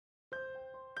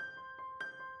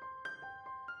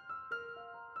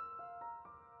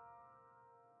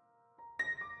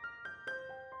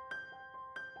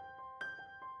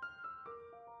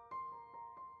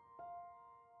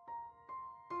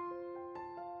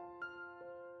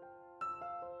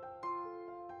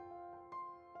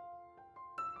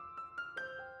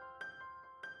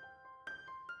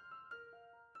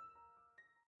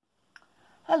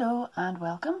Hello and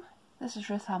welcome. This is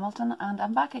Ruth Hamilton and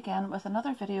I'm back again with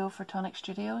another video for Tonic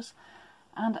Studios,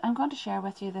 and I'm going to share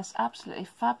with you this absolutely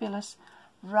fabulous,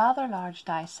 rather large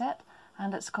die set,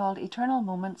 and it's called Eternal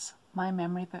Moments, My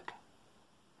Memory Book.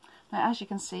 Now as you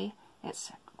can see,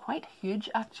 it's quite huge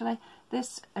actually.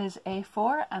 This is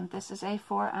A4 and this is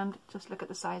A4, and just look at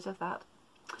the size of that.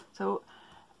 So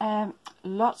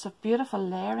lots of beautiful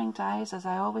layering dies, as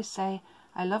I always say.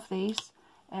 I love these.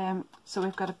 So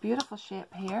we've got a beautiful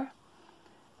shape here.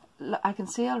 I can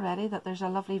see already that there's a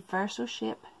lovely verso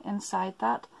shape inside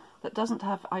that doesn't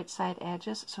have outside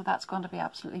edges, so that's going to be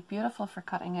absolutely beautiful for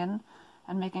cutting in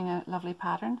and making a lovely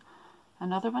pattern.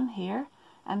 Another one here,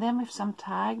 and then we've some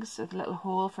tags with a little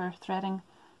hole for threading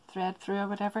thread through or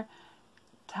whatever.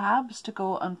 Tabs to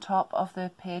go on top of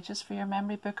the pages for your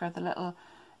memory book, or the little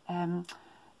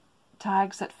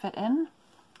tags that fit in.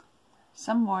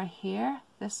 Some more here.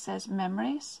 This says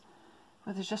memories,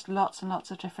 where there's just lots and lots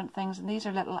of different things, and these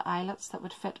are little eyelets that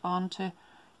would fit onto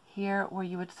here where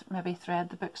you would maybe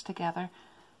thread the books together.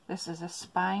 This is a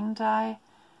spine die.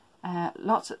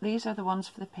 These are the ones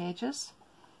for the pages,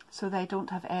 so they don't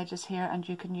have edges here, and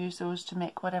you can use those to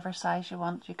make whatever size you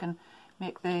want. You can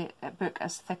make the book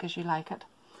as thick as you like it.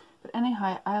 But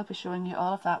anyhow, I'll be showing you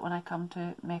all of that when I come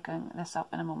to making this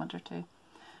up in a moment or two.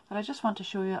 But I just want to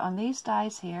show you on these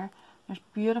dies here, there's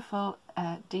beautiful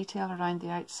detail around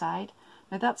the outside.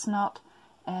 Now that's not,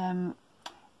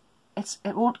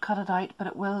 it won't cut it out, but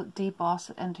it will deboss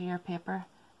it into your paper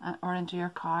or into your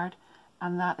card,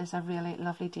 and that is a really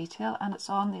lovely detail, and it's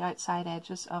on the outside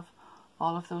edges of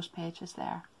all of those pages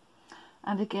there.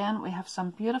 And again, we have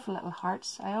some beautiful little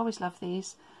hearts. I always love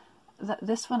these.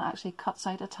 This one actually cuts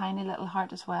out a tiny little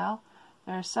heart as well.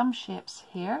 There are some shapes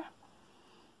here,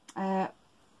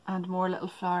 and more little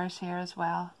flowers here as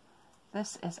well.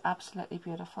 This is absolutely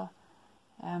beautiful.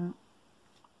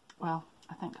 Well,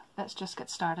 I think let's just get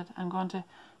started. I'm going to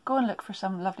go and look for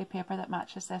some lovely paper that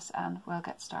matches this, and we'll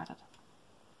get started.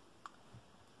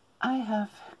 I have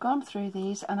gone through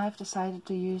these and I've decided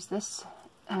to use this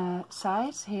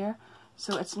size here.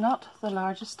 So it's not the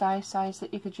largest die size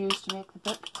that you could use to make the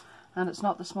book, and it's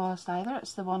not the smallest either.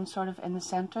 It's the one sort of in the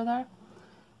centre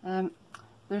there.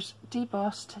 There's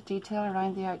debossed detail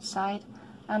around the outside,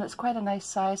 and it's quite a nice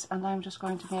size, and I'm just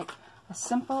going to make a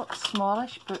simple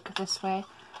smallish book this way.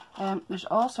 There's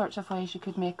all sorts of ways you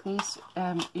could make these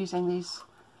using these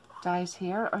dies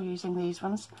here or using these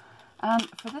ones, and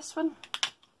for this one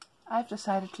I've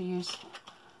decided to use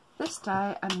this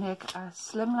die and make a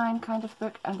slimline kind of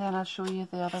book, and then I'll show you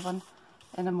the other one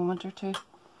in a moment or two.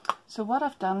 So what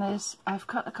I've done is I've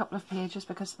cut a couple of pages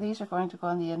because these are going to go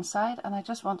on the inside, and I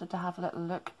just wanted to have a little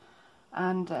look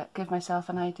and give myself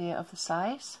an idea of the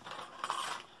size.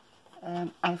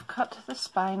 I've cut the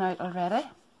spine out already,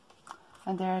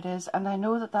 and there it is, and I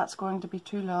know that that's going to be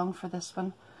too long for this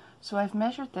one, so I've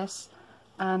measured this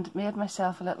and made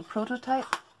myself a little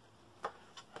prototype.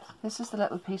 This is the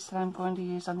little piece that I'm going to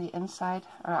use on the inside,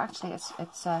 or actually it's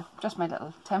just my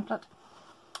little template.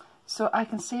 So I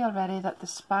can see already that the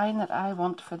spine that I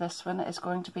want for this one is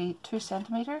going to be 2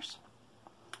 centimeters,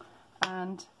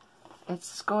 and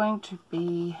it's going to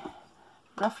be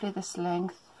roughly this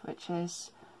length, which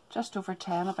is just over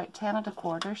 10, about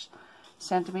 10¼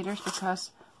 centimeters,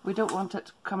 because we don't want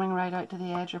it coming right out to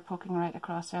the edge or poking right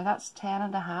across there. That's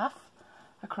 10½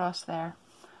 across there.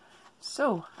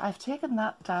 So I've taken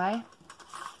that die,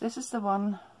 this is the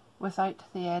one without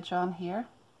the edge on here,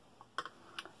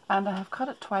 and I have cut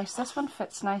it twice. This one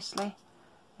fits nicely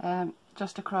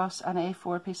just across an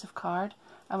A4 piece of card,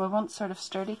 and we want sort of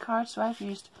sturdy card, so I've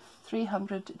used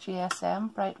 300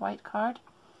 GSM bright white card,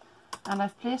 and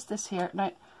I've placed this here.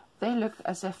 Now they look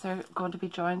as if they're going to be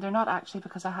joined. They're not actually,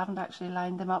 because I haven't actually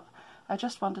lined them up. I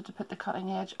just wanted to put the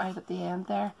cutting edge out at the end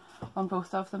there on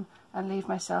both of them and leave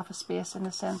myself a space in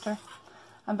the centre.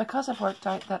 And because I've worked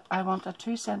out that I want a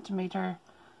 2 centimeter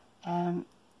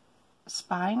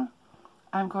spine,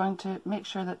 I'm going to make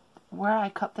sure that where I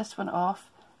cut this one off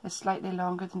is slightly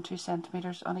longer than 2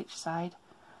 centimeters on each side,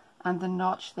 and the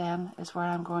notch then is where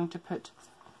I'm going to put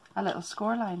a little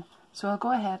score line. So I'll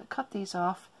go ahead, cut these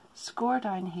off, score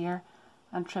down here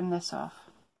and trim this off.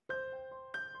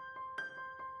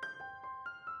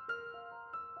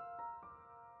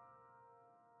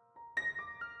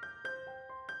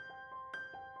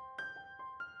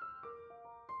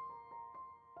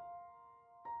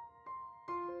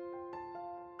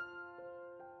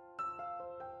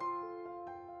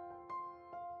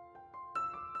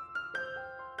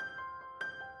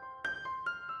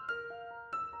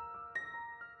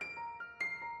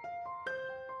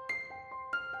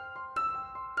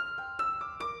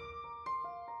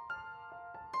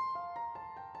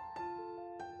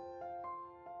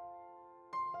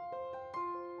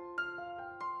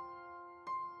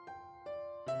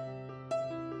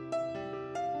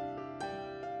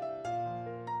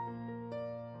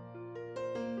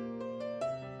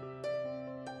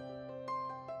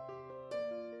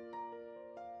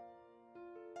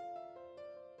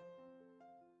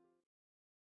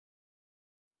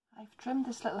 I've trimmed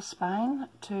this little spine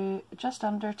to just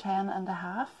under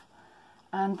 10.5,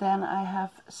 and then I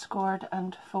have scored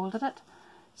and folded it.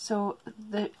 So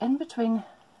the in between,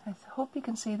 I hope you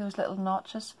can see those little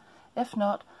notches. If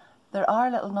not, there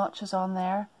are little notches on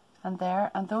there, and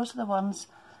those are the ones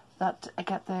that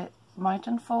get the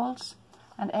mountain folds,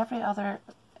 and every other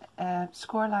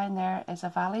score line there is a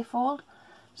valley fold.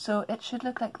 So it should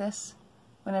look like this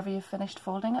whenever you've finished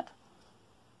folding it.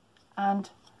 And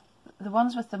the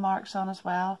ones with the marks on as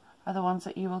well are the ones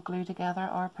that you will glue together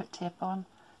or put tape on.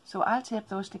 So I'll tape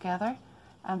those together,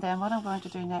 and then what I'm going to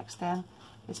do next then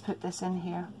is put this in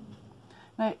here.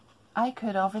 Now I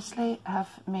could obviously have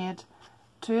made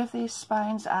 2 of these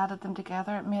spines, added them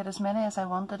together, made as many as I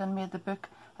wanted, and made the book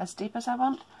as deep as I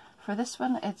want. For this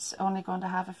one it's only going to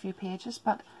have a few pages,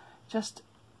 but just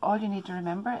all you need to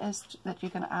remember is that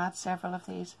you can add several of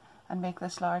these and make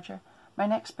this larger. My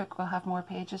next book will have more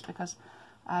pages because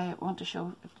I want to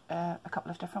show a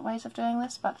couple of different ways of doing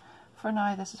this, but for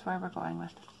now this is where we're going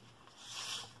with.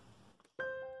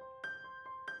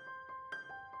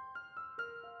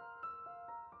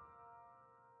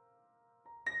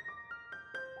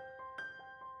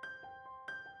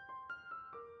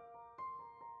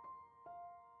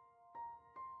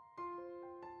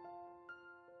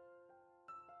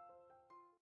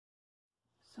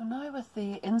 So now with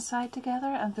the inside together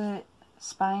and the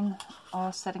spine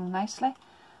all sitting nicely,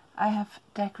 I have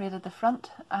decorated the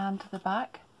front and the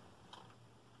back.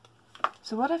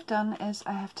 So what I've done is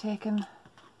I have taken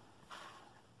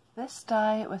this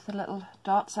die with the little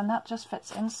dots, and that just fits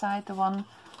inside the one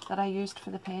that I used for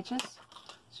the pages.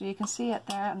 So you can see it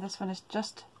there, and this one is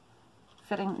just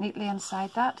fitting neatly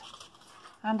inside that.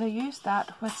 And I used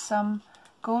that with some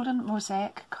golden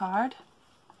Mosaic card.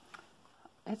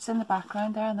 It's in the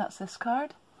background there, and that's this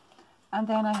card. And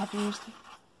then I have used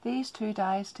these 2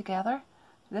 dies together.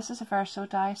 This is a verso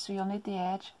die, so you'll need the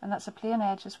edge, and that's a plain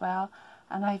edge as well.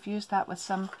 And I've used that with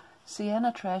some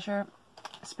Sienna Treasure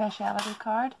Speciality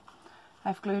card.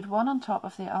 I've glued one on top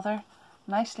of the other,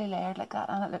 nicely layered like that,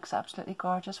 and it looks absolutely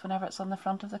gorgeous whenever it's on the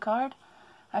front of the card.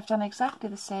 I've done exactly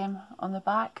the same on the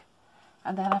back,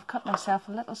 and then I've cut myself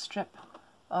a little strip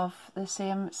of the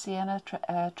same Sienna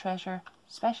Treasure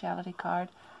Speciality card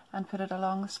and put it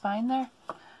along the spine there.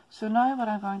 So now what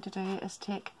I'm going to do is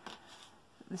take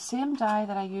the same die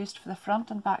that I used for the front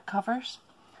and back covers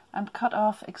and cut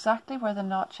off exactly where the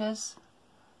notch is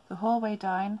the whole way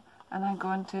down, and I'm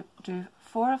going to do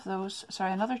 4 of those,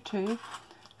 sorry, another 2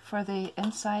 for the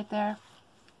inside there.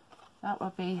 That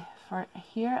will be for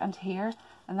here and here,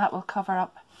 and that will cover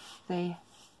up the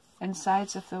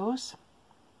insides of those.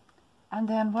 And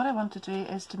then what I want to do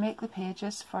is to make the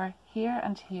pages for here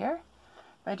and here.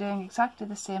 By doing exactly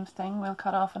the same thing, we'll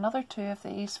cut off another 2 of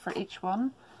these for each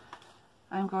one.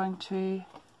 I'm going to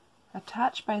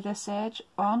attach by this edge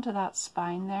onto that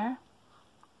spine there,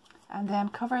 and then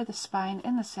cover the spine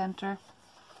in the center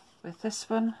with this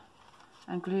one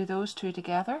and glue those 2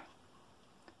 together,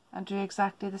 and do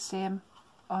exactly the same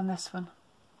on this one.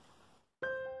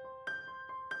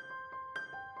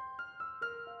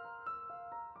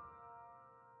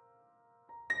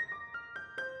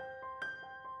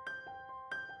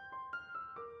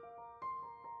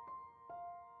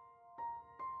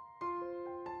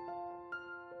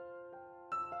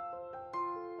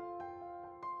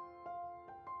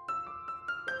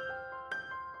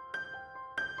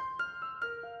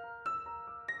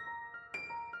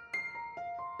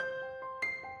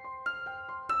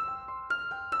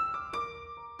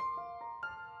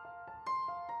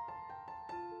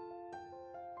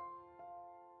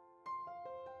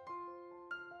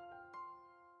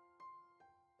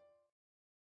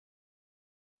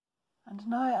 And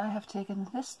now I have taken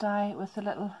this die with a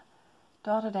little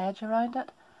dotted edge around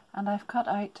it, and I've cut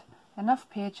out enough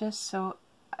pages so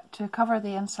to cover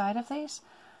the inside of these.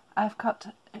 I've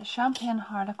cut Champagne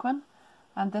Harlequin,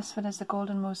 and this one is the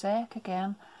Golden Mosaic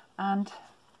again, and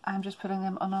I'm just putting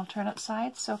them on alternate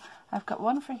sides. So I've got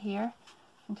one for here,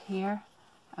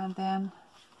 and then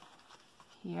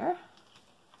here,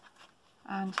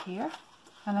 and here.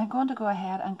 And I'm going to go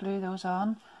ahead and glue those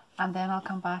on, and then I'll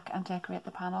come back and decorate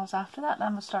the panels after that,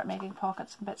 and we'll start making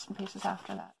pockets and bits and pieces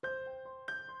after that.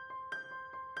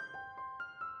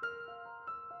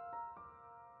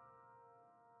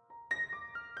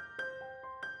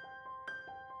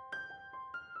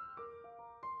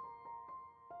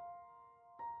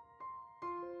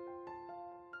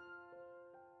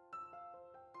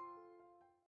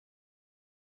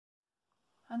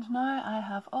 And now I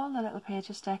have all the little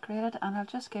pages decorated, and I'll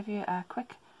just give you a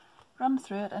quick run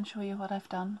through it and show you what I've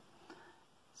done.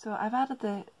 So I've added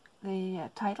the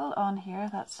title on here,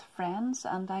 that's Friends,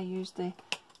 and I used the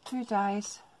two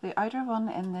dies, the outer one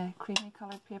in the creamy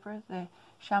coloured paper, the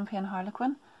Champagne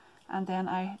Harlequin, and then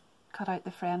I cut out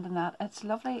the friend in that. It's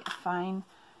lovely fine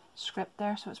script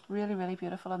there, so it's really, really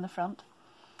beautiful on the front.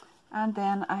 And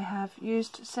then I have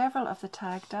used several of the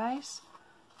tag dies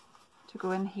to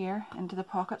go in here into the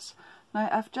pockets. Now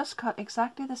I've just cut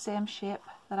exactly the same shape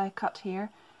that I cut here,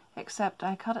 except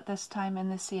I cut it this time in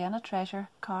the Sienna Treasure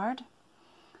card,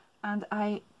 and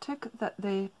I took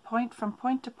the point from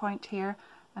point to point here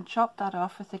and chopped that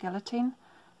off with the guillotine,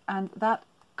 and that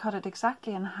cut it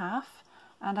exactly in half,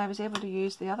 and I was able to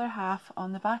use the other half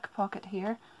on the back pocket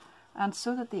here, and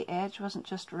so that the edge wasn't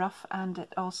just rough and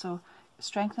it also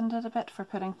strengthened it a bit for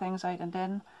putting things out and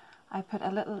in, I put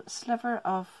a little sliver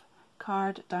of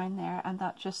card down there, and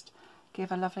that just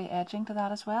gave a lovely edging to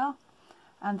that as well.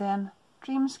 And then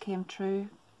Dreams Came True,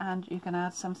 and you can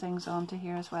add some things onto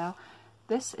here as well.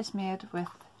 This is made with,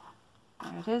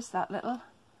 there it is, that little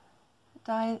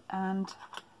die, and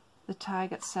the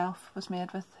tag itself was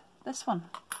made with this one.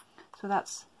 So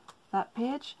that's that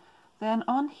page. Then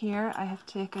on here I have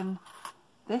taken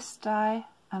this die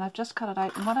and I've just cut it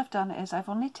out, and what I've done is I've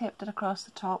only taped it across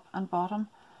the top and bottom,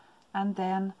 and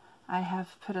then I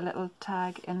have put a little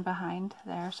tag in behind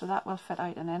there, so that will fit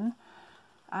out and in.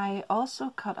 I also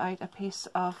cut out a piece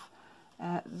of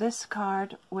this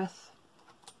card with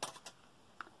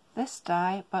this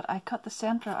die, but I cut the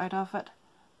centre out of it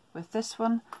with this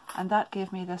one, and that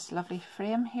gave me this lovely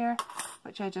frame here,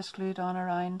 which I just glued on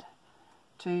around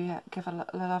to give a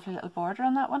lovely little border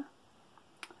on that one.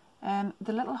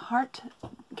 The little heart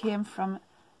came from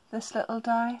this little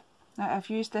die. Now I've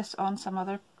used this on some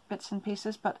other bits and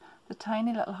pieces, but the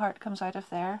tiny little heart comes out of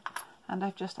there, and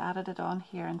I've just added it on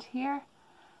here and here.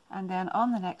 And then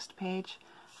on the next page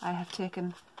I have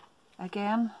taken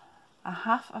again a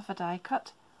half of a die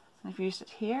cut, and I've used it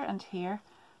here and here.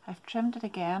 I've trimmed it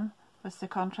again with the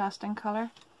contrasting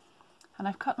colour, and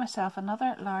I've cut myself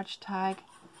another large tag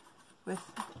with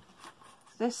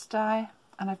this die,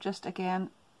 and I've just again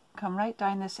come right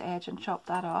down this edge and chopped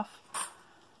that off.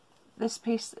 This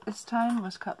piece this time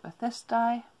was cut with this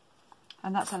die,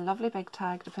 and that's a lovely big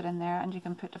tag to put in there, and you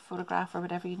can put a photograph or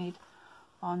whatever you need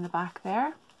on the back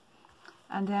there.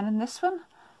 And then in this one,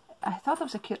 I thought it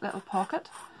was a cute little pocket.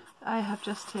 I have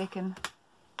just taken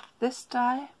this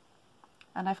die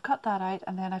and I've cut that out,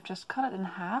 and then I've just cut it in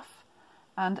half,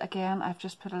 and again I've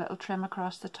just put a little trim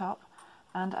across the top,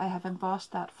 and I have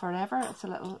embossed that Forever. It's a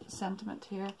little sentiment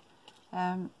here.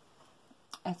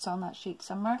 It's on that sheet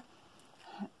somewhere.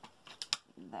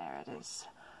 There it is,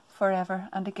 Forever.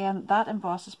 And again, that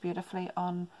embosses beautifully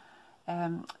on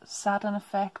satin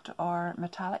effect or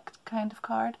metallic kind of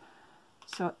card.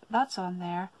 So that's on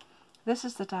there. This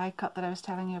is the die cut that I was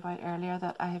telling you about earlier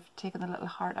that I have taken the little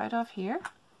heart out of here.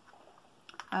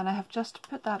 And I have just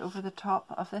put that over the top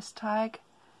of this tag.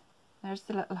 There's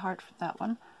the little heart from that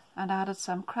one. And added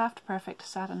some Craft Perfect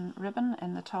satin ribbon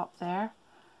in the top there.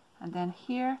 And then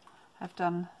here I've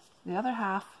done the other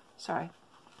half,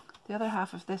 the other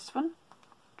half of this one,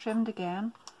 trimmed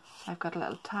again. I've got a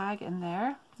little tag in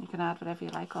there. You can add whatever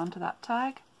you like onto that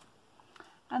tag.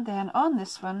 And then on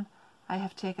this one I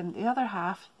have taken the other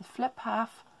half, the flip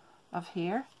half of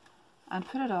here, and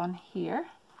put it on here.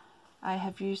 I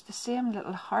have used the same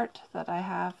little heart that I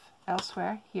have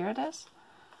elsewhere. Here it is.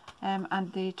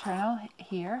 And the Eternal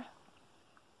here.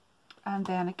 And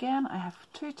then again I have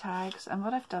two tags, and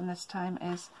what I've done this time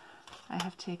is I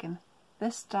have taken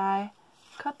this die,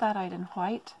 cut that out in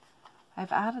white.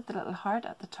 I've added the little heart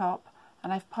at the top,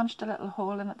 and I've punched a little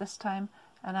hole in it this time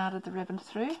and added the ribbon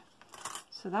through.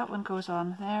 So that one goes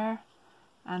on there.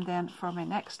 And then for my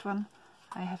next one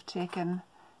I have taken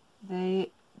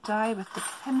the die with the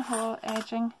pinhole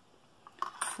edging,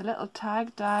 the little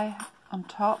tag die on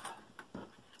top,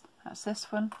 that's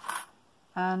this one,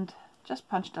 and just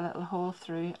punched a little hole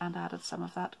through and added some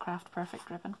of that Craft Perfect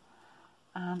ribbon,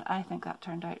 and I think that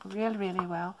turned out really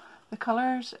well. The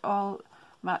colours all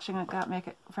matching like that make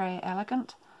it very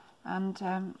elegant, and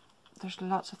there's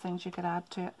lots of things you could add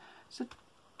to it. So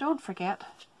don't forget,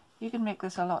 you can make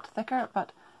this a lot thicker,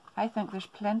 but I think there's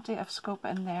plenty of scope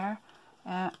in there.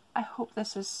 I hope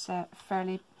this is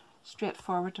fairly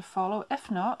straightforward to follow. If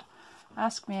not,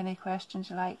 ask me any questions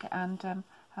you like, and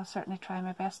I'll certainly try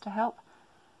my best to help.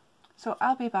 So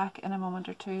I'll be back in a moment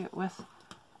or two with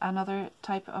another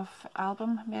type of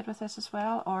album made with this as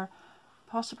well, or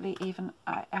possibly even,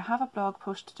 I have a blog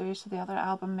post to do, so the other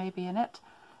album may be in it.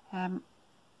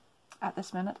 At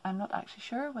this minute I'm not actually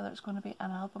sure whether it's going to be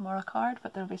an album or a card,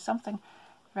 but there'll be something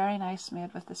very nice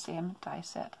made with the same die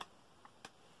set.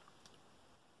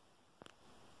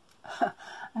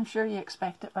 I'm sure you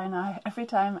expect it by now. Every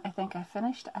time I think I've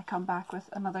finished, I come back with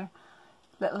another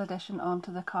little addition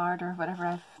onto the card or whatever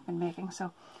I've been making.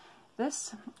 So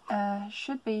this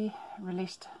should be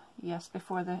released, yes,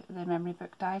 before the memory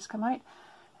book dies come out.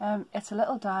 It's a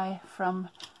little die from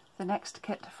the next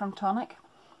kit from Tonic,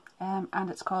 and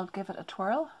it's called Give It a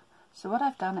Twirl. So what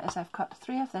I've done is I've cut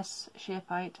 3 of this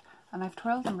shape out and I've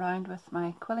twirled them round with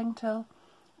my quilling tool,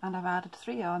 and I've added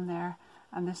 3 on there,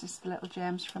 and this is the little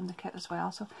gems from the kit as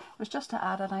well. So it was just to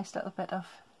add a nice little bit of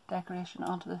decoration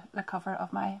onto the cover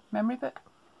of my memory book.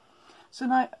 So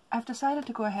now I've decided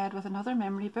to go ahead with another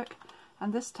memory book,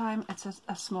 and this time it's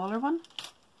a smaller one.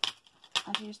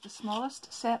 I've used the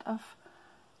smallest set of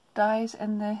dies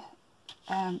in the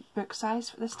book size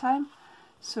for this time,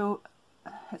 so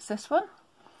it's this one.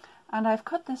 And I've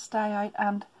cut this die out,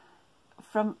 and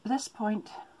from this point,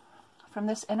 from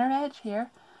this inner edge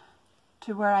here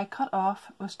to where I cut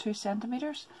off was 2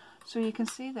 centimeters. So you can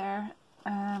see there,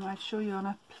 I'll show you on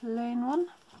a plain one.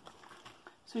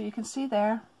 So you can see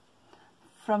there,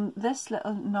 from this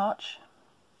little notch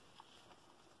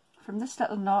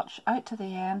out to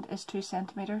the end is 2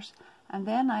 centimeters. And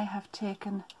then I have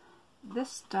taken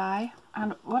this die,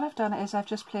 and what I've done is I've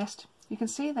just placed, you can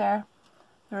see there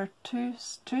are two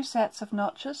sets of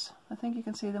notches. I think you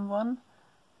can see them, 1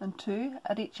 and 2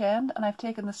 at each end, and I've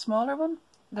taken the smaller one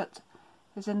that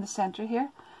is in the center here,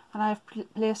 and I've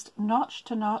placed notch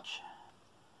to notch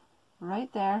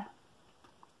right there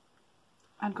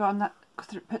and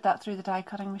put that through the die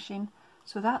cutting machine.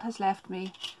 So that has left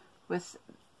me with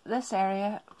this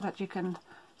area that you can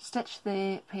stitch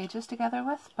the pages together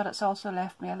with, but it's also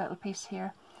left me a little piece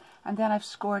here. And then I've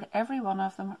scored every one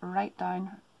of them right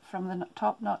down from the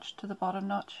top notch to the bottom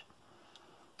notch,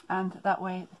 and that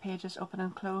way the pages open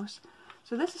and close.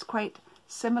 So this is quite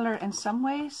similar in some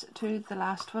ways to the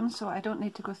last one, so I don't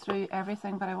need to go through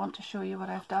everything, but I want to show you what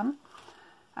I've done.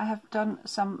 I have done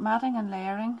some matting and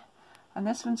layering, and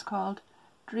this one's called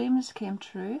Dreams Came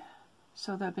True.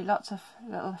 So there'll be lots of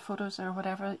little photos or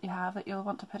whatever you have that you'll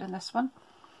want to put in this one.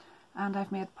 And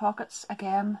I've made pockets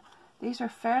again. These are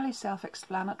fairly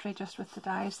self-explanatory just with the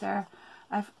dies there.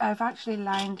 I've actually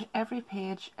lined every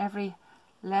page, every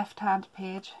left-hand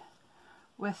page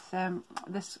with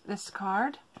this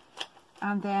card,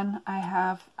 and then I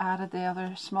have added the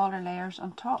other smaller layers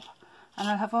on top, and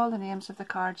I'll have all the names of the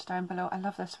cards down below. I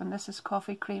love this one. This is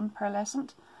Coffee Cream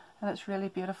Pearlescent, and it's really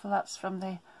beautiful. That's from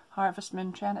the Harvest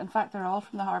Moon Trend. In fact, they're all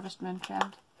from the Harvest Moon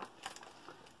Trend.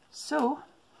 So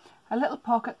a little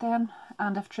pocket then,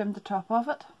 and I've trimmed the top of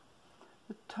it.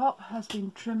 The top has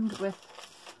been trimmed with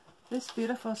this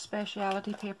beautiful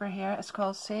Speciality paper here. It's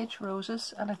called Sage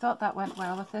Roses, and I thought that went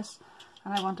well with this,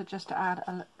 and I wanted just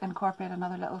to incorporate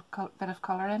another little bit of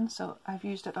colour in, so I've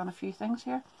used it on a few things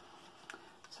here.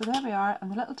 So there we are,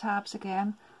 and the little tabs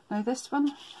again. Now this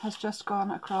one has just gone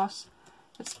across.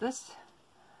 It's this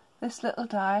little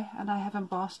die, and I have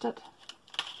embossed it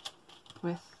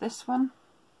with this one,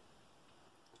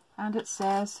 and it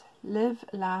says Live,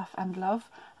 Laugh and Love,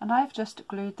 and I've just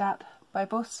glued that by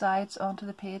both sides onto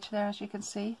the page there, as you can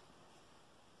see,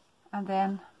 and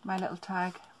then my little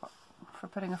tag for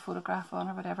putting a photograph on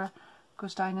or whatever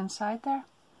goes down inside there.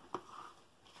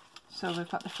 So we've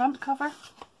got the front cover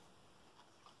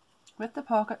with the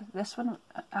pocket, this one,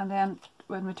 and then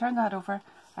when we turn that over,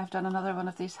 I've done another one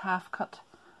of these half cut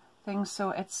things,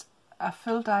 so it's a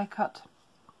full die cut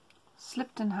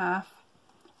slipped in half,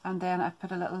 and then I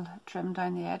put a little trim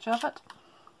down the edge of it,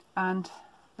 and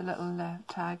the little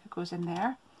tag goes in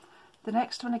there. The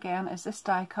next one again is this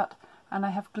die cut, and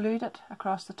I have glued it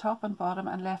across the top and bottom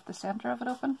and left the centre of it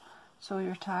open, so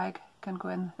your tag can go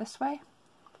in this way.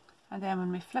 And then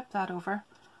when we flip that over,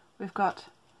 we've got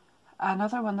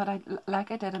another one that like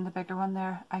I did in the bigger one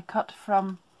there, I cut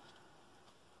from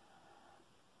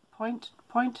point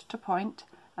to point,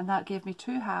 and that gave me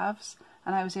 2 halves,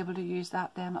 and I was able to use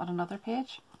that then on another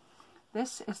page.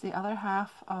 This is the other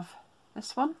half of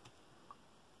this one,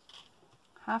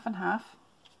 half and half,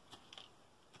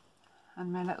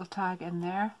 and my little tag in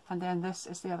there, and then this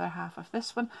is the other half of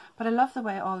this one. But I love the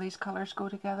way all these colours go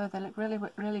together. They look really,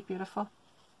 really beautiful.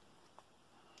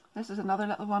 This is another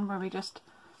little one where we just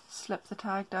slip the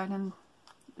tag down in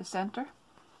the centre.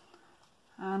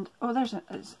 And oh,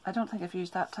 I don't think I've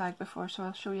used that tag before, so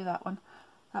I'll show you that one.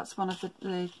 That's one of the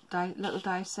little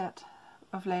die set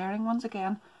of layering ones,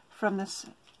 again from this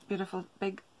beautiful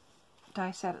big die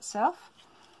set itself.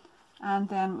 And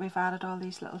then we've added all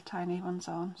these little tiny ones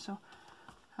on. So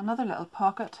another little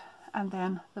pocket, and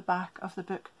then the back of the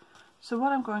book. So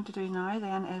what I'm going to do now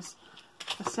then is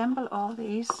assemble all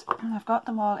these. I've got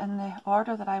them all in the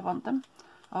order that I want them.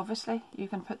 Obviously you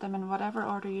can put them in whatever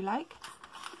order you like.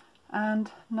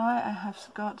 And now I have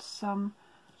got some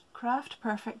Craft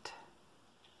Perfect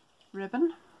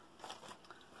ribbon.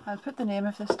 I'll put the name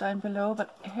of this down below,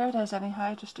 but here it is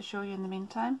anyhow, just to show you in the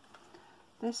meantime.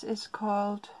 This is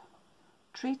called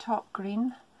Treetop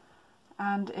Green,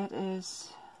 and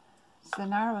it's the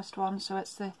narrowest one, so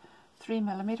it's the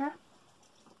 3mm,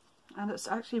 and it's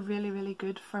actually really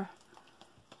good for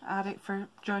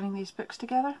joining these books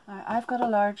together. Now, I've got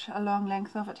a long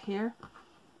length of it here,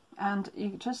 and you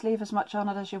just leave as much on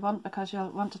it as you want because you'll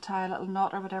want to tie a little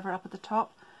knot or whatever up at the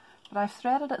top. But I've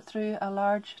threaded it through a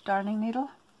large darning needle.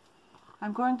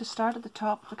 I'm going to start at the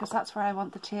top because that's where I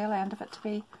want the tail end of it to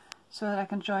be, so that I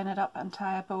can join it up and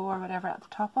tie a bow or whatever at the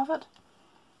top of it.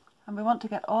 And we want to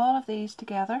get all of these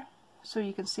together so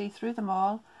you can see through them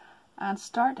all, and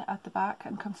start at the back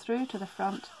and come through to the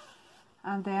front,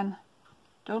 and then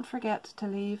don't forget to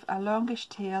leave a longish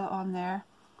tail on there.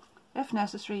 If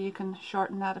necessary you can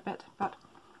shorten that a bit, but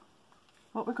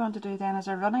what we're going to do then is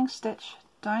a running stitch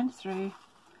down through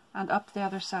and up the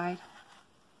other side.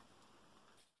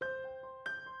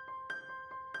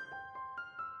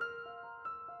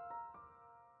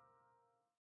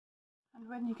 And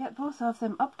when you get both of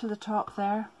them up to the top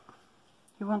there,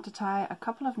 you want to tie a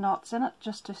couple of knots in it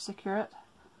just to secure it,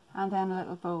 and then a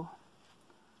little bow.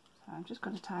 So I'm just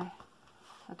going to tie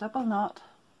a double knot.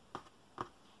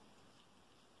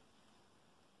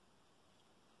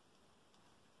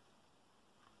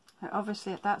 Now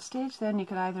obviously at that stage then you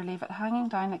could either leave it hanging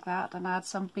down like that and add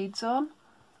some beads on,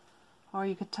 or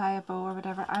you could tie a bow or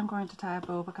whatever. I'm going to tie a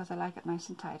bow because I like it nice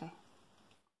and tidy.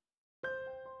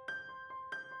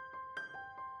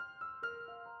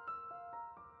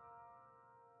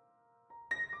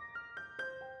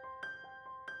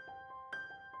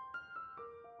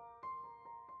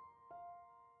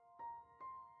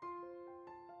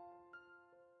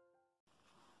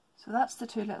 So that's the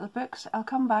two little books. I'll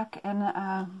come back in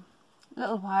a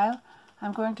little while.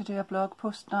 I'm going to do a blog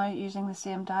post now using the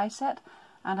same die set,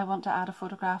 and I want to add a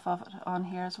photograph of it on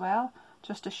here as well,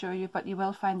 just to show you, but you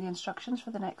will find the instructions for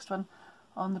the next one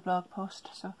on the blog post.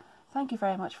 So thank you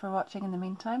very much for watching in the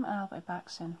meantime, and I'll be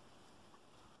back soon.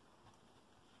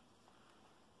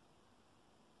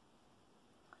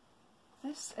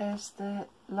 This is the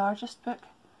largest book.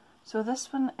 So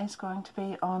this one is going to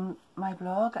be on my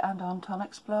blog and on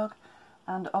Tonic's blog,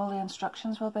 and all the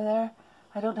instructions will be there.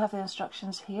 I don't have the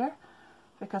instructions here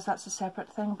because that's a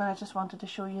separate thing, but I just wanted to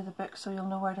show you the book so you'll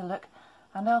know where to look,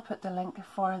 and I'll put the link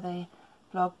for the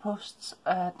blog posts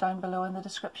down below in the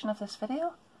description of this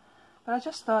video. But I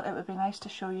just thought it would be nice to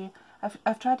show you.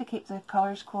 I've tried to keep the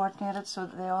colours coordinated so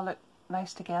that they all look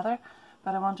nice together,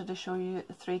 but I wanted to show you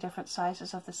the 3 different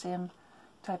sizes of the same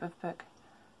type of book.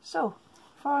 So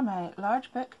for my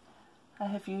large book, I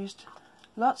have used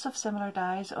lots of similar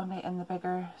dies, only in the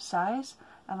bigger size,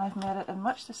 and I've made it in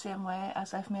much the same way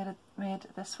as I've made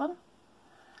this one.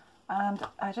 And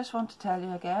I just want to tell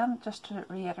you again, just to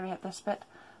reiterate this bit,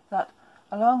 that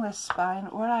along this spine,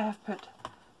 where I have put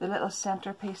the little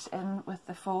centerpiece in with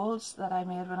the folds that I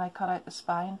made when I cut out the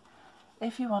spine,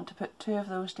 if you want to put 2 of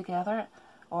those together,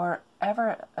 or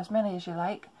ever as many as you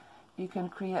like, you can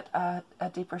create a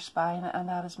deeper spine and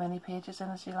add as many pages in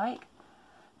as you like.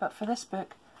 But for this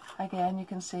book, again, you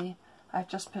can see I've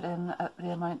just put in the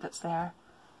amount that's there.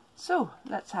 So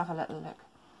let's have a little look.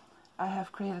 I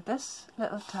have created this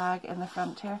little tag in the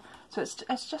front here. So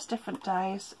it's just different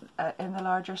dies in the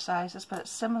larger sizes, but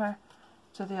it's similar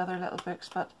to the other little books.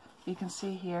 But you can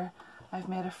see here I've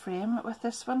made a frame with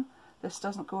this one. This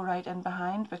doesn't go right in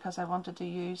behind because I wanted to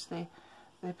use the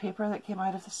paper that came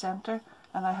out of the centre,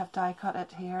 and I have die cut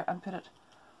it here and put it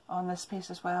on this piece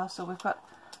as well. So we've got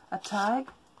a tag,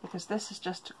 because this is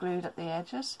just glued at the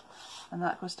edges, and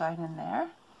that goes down in there.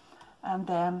 And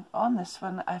then on this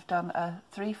one I've done a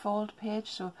 3-fold page,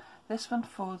 so this one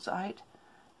folds out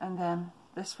and then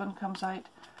this one comes out,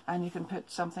 and you can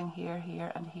put something here,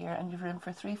 here and here, and you've room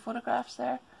for 3 photographs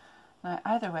there. Now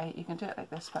either way you can do it like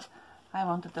this, but I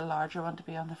wanted the larger one to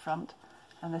be on the front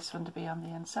and this one to be on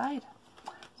the inside.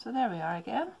 So there we are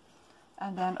again.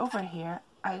 And then over here,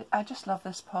 I just love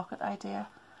this pocket idea,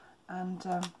 and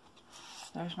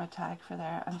there's my tag for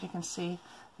there, and you can see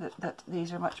that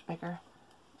these are much bigger,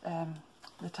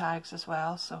 the tags as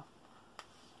well. So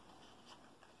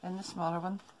in the smaller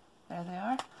one, there they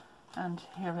are, and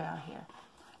here we are here.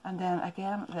 And then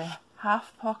again the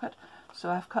half pocket, so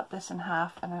I've cut this in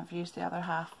half and I've used the other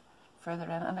half further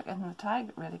in, and look, in the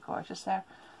tag, really gorgeous there.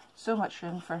 So much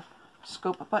room for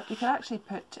scope, but you could actually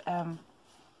put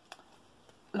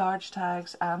large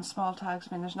tags and small tags.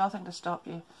 I mean, there's nothing to stop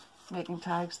you making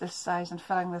tags this size and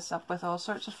filling this up with all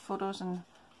sorts of photos and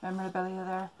memorabilia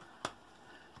there.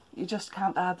 you just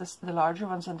can't add the larger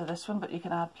ones into this one, but you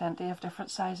can add plenty of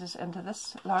different sizes into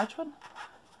this large one.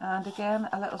 And again,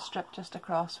 a little strip just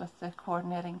across with the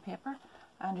coordinating paper,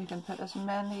 and you can put as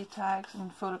many tags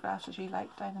and photographs as you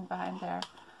like down and behind there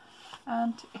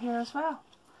and here as well.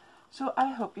 So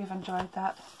I hope you've enjoyed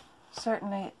that.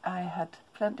 Certainly I had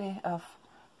plenty of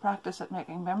practice at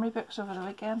making memory books over the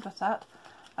weekend with that,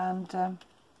 and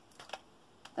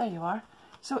there you are.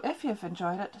 So if you've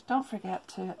enjoyed it, don't forget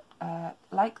to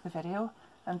like the video,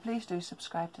 and please do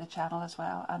subscribe to the channel as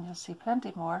well, and you'll see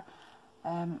plenty more.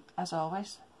 As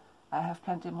always, I have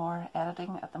plenty more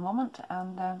editing at the moment,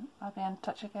 and I'll be in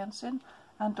touch again soon.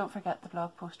 And don't forget the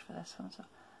blog post for this one. So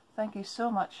thank you so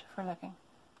much for looking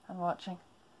and watching.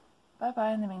 Bye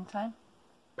bye in the meantime.